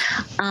map.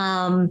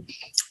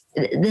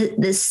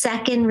 The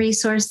second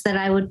resource that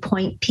I would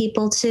point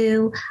people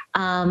to,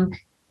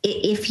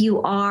 if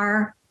you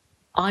are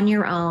on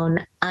your own,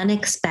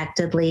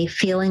 unexpectedly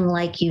feeling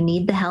like you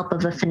need the help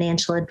of a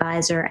financial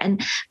advisor,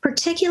 and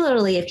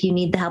particularly if you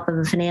need the help of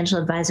a financial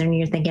advisor and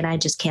you're thinking, I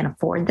just can't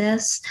afford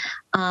this,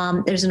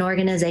 there's an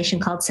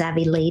organization called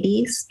Savvy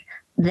Ladies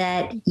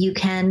that you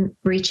can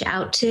reach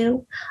out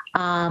to,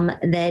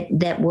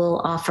 that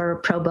will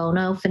offer pro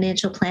bono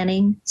financial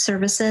planning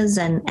services,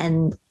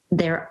 and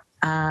they're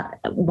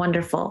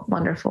wonderful,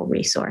 wonderful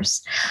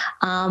resource.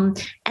 And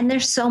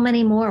there's so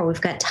many more.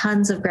 We've got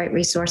tons of great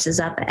resources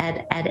up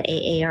at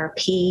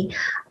AARP.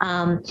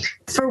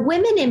 For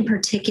women in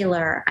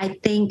particular, I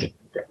think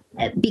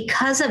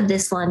because of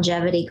this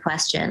longevity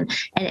question,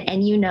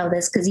 and you know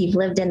this because you've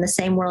lived in the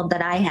same world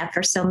that I have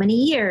for so many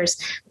years,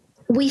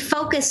 we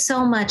focus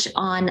so much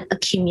on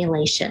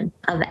accumulation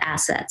of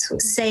assets.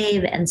 We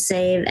save and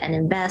save and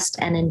invest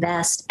and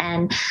invest.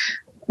 And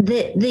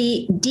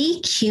the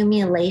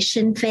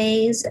decumulation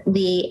phase,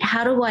 the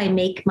how do I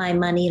make my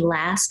money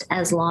last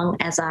as long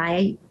as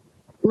I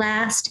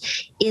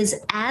last, is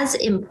as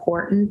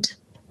important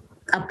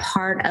a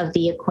part of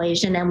the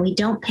equation, and we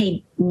don't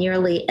pay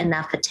nearly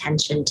enough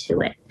attention to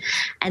it.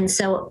 And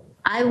so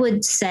I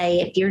would say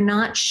if you're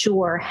not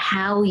sure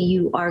how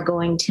you are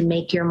going to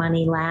make your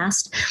money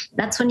last,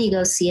 that's when you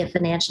go see a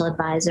financial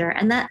advisor.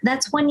 And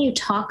that's when you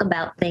talk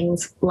about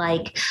things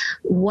like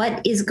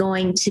what is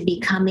going to be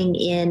coming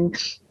in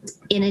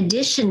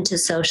addition to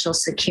Social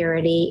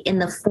Security in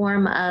the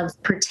form of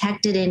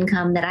protected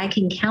income that I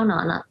can count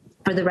on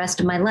for the rest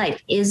of my life.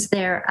 Is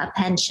there a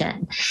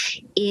pension?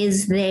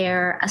 Is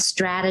there a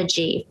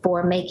strategy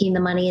for making the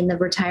money in the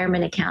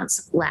retirement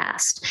accounts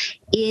last?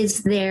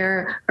 Is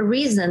there a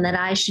reason that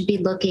I should be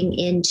looking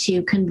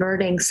into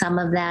converting some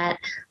of that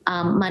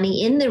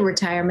money in the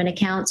retirement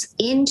accounts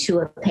into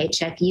a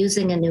paycheck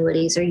using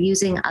annuities or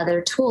using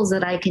other tools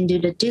that I can do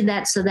to do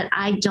that, so that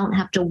I don't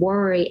have to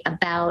worry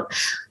about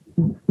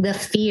the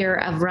fear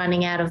of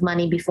running out of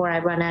money before I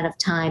run out of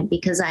time?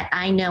 Because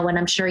I know, and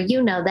I'm sure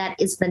you know, that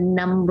is the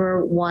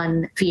number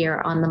one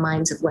fear on the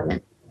minds of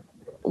women.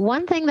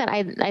 One thing that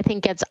I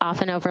think gets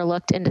often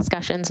overlooked in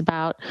discussions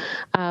about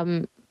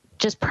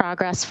just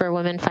progress for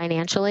women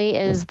financially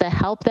is the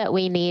help that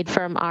we need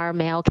from our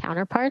male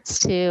counterparts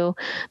to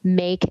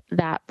make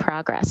that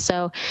progress.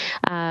 So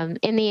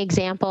in the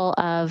example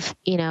of,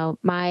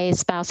 my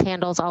spouse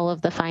handles all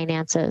of the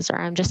finances, or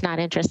I'm just not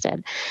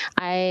interested.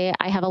 I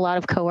have a lot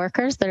of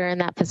coworkers that are in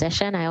that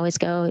position. I always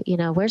go,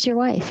 where's your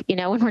wife?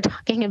 When we're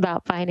talking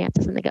about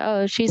finances, and they go,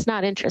 oh, she's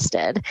not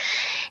interested.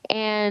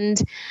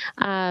 And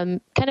kind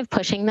of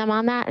pushing them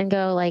on that and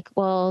go like,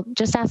 well,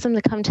 just ask them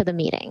to come to the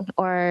meeting,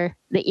 or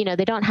that,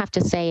 they don't have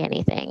have to say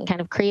anything,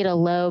 kind of create a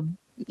low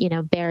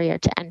barrier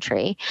to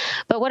entry.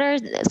 But what are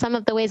some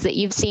of the ways that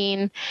you've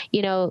seen,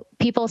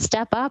 people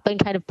step up and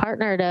kind of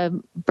partner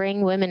to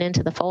bring women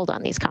into the fold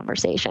on these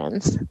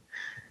conversations?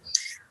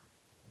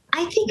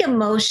 I think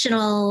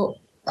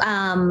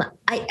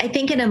I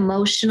think an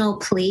emotional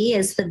plea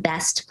is the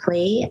best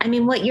plea. I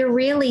mean, what you're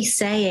really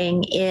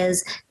saying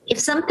is, if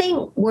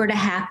something were to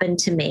happen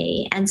to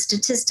me, and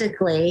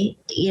statistically,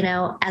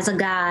 as a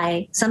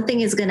guy,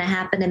 something is going to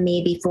happen to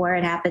me before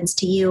it happens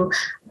to you,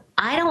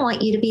 I don't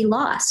want you to be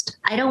lost.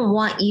 I don't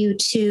want you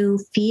to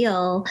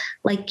feel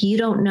like you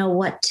don't know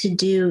what to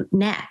do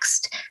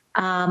next.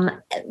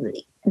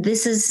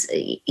 This is,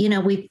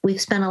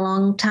 we've spent a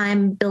long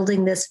time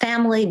building this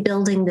family,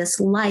 building this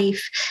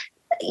life.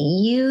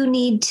 You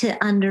need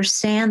to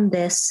understand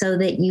this so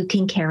that you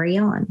can carry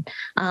on.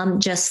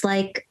 Just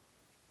like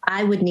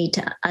I would need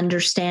to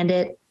understand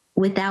it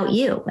without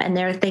you. And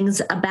there are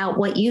things about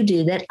what you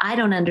do that I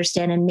don't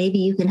understand, and maybe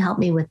you can help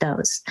me with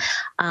those.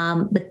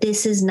 But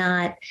this is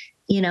not,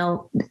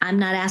 I'm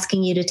not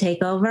asking you to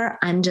take over.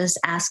 I'm just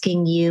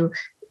asking you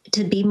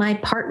to be my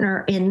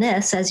partner in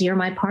this as you're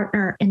my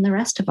partner in the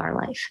rest of our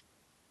life.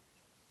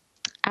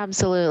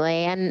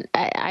 Absolutely. And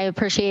I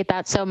appreciate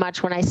that so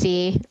much when I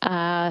see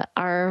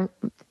our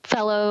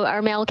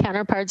male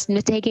counterparts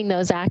taking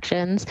those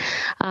actions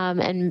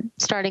and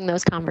starting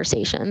those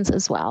conversations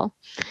as well.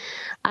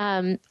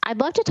 I'd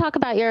love to talk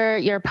about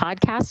your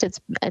podcast.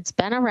 It's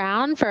been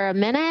around for a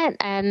minute,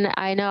 and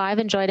I know I've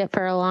enjoyed it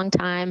for a long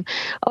time.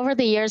 Over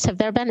the years, have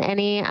there been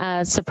any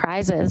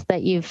surprises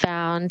that you've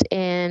found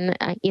in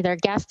either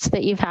guests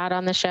that you've had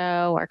on the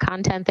show or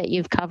content that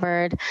you've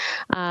covered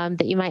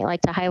that you might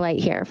like to highlight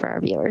here for our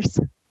viewers?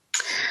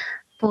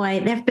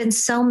 Boy, there have been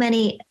so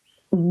many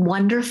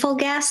wonderful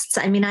guests.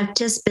 I mean, I've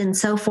just been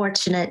so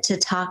fortunate to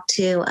talk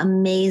to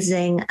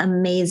amazing,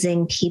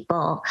 amazing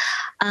people.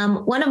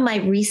 One of my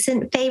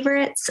recent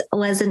favorites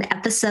was an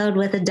episode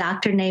with a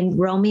doctor named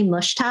Romy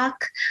Mushtaq,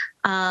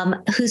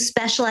 who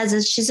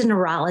specializes, she's a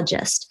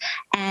neurologist,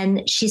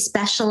 and she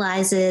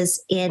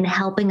specializes in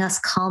helping us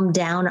calm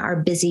down our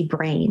busy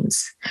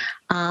brains.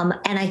 And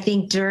I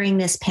think during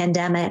this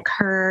pandemic,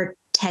 her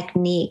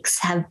techniques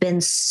have been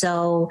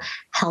so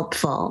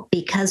helpful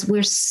because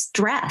we're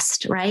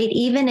stressed, right?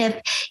 Even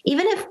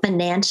if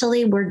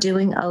financially we're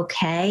doing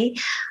okay,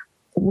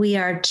 we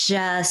are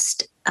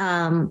just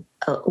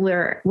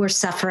we're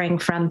suffering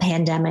from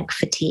pandemic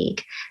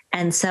fatigue.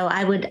 And so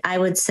I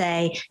would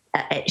say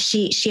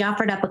she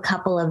offered up a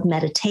couple of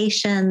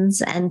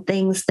meditations and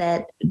things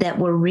that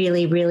were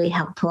really, really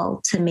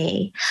helpful to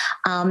me.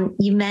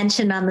 You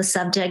mentioned on the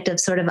subject of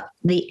sort of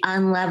the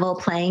unlevel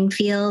playing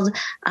field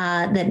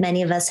that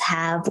many of us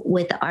have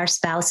with our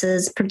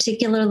spouses,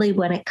 particularly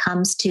when it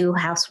comes to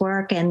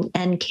housework and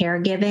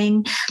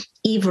caregiving.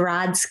 Eve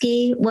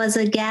Rodsky was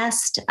a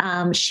guest.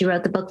 She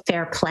wrote the book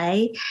Fair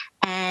Play,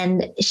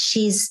 and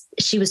she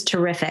was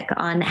terrific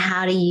on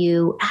how do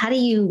you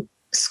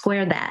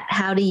square that?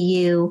 How do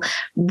you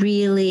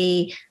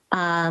really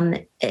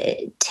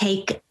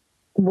take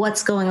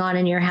what's going on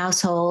in your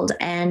household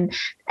and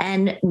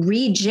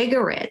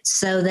rejigger it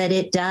so that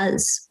it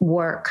does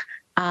work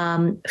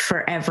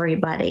for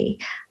everybody?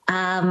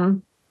 Let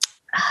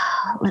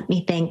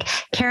me think.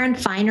 Karen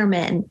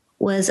Feinerman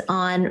was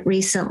on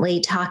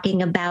recently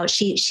talking about,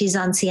 she's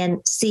on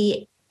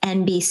CNBC's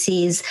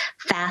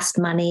Fast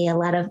Money. A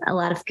lot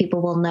of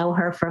people will know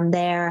her from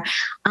there.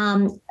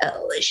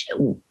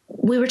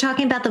 We were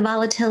talking about the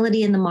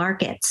volatility in the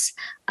markets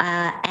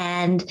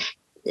and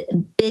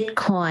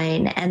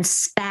Bitcoin and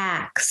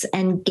SPACs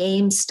and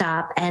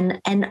GameStop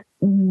and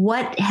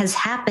what has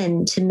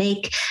happened to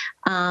make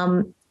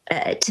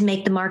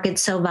the market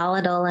so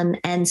volatile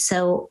and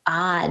so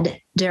odd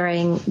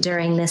during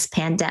this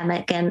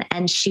pandemic.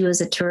 And she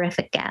was a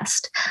terrific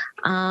guest.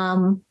 I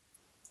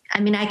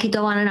mean, I could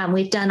go on and on.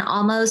 We've done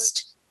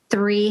almost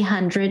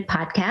 300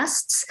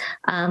 podcasts.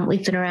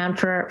 We've been around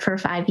for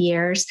 5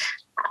 years.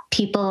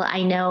 People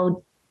I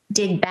know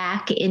dig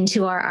back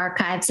into our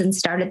archives and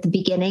start at the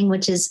beginning,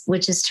 which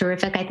is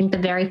terrific. I think the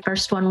very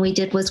first one we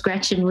did was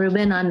Gretchen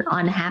Rubin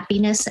on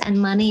happiness and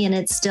money, and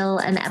it's still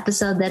an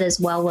episode that is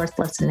well worth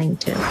listening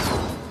to.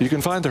 You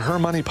can find the Her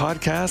Money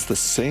podcast the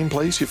same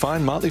place you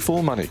find Motley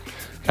Fool Money: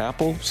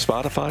 Apple,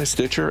 Spotify,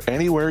 Stitcher,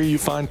 anywhere you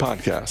find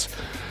podcasts.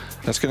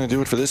 That's going to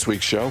do it for this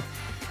week's show.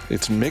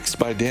 It's mixed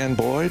by Dan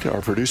Boyd.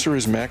 Our producer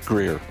is Matt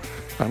Greer.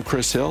 I'm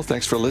Chris Hill.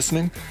 Thanks for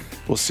listening.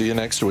 We'll see you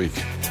next week.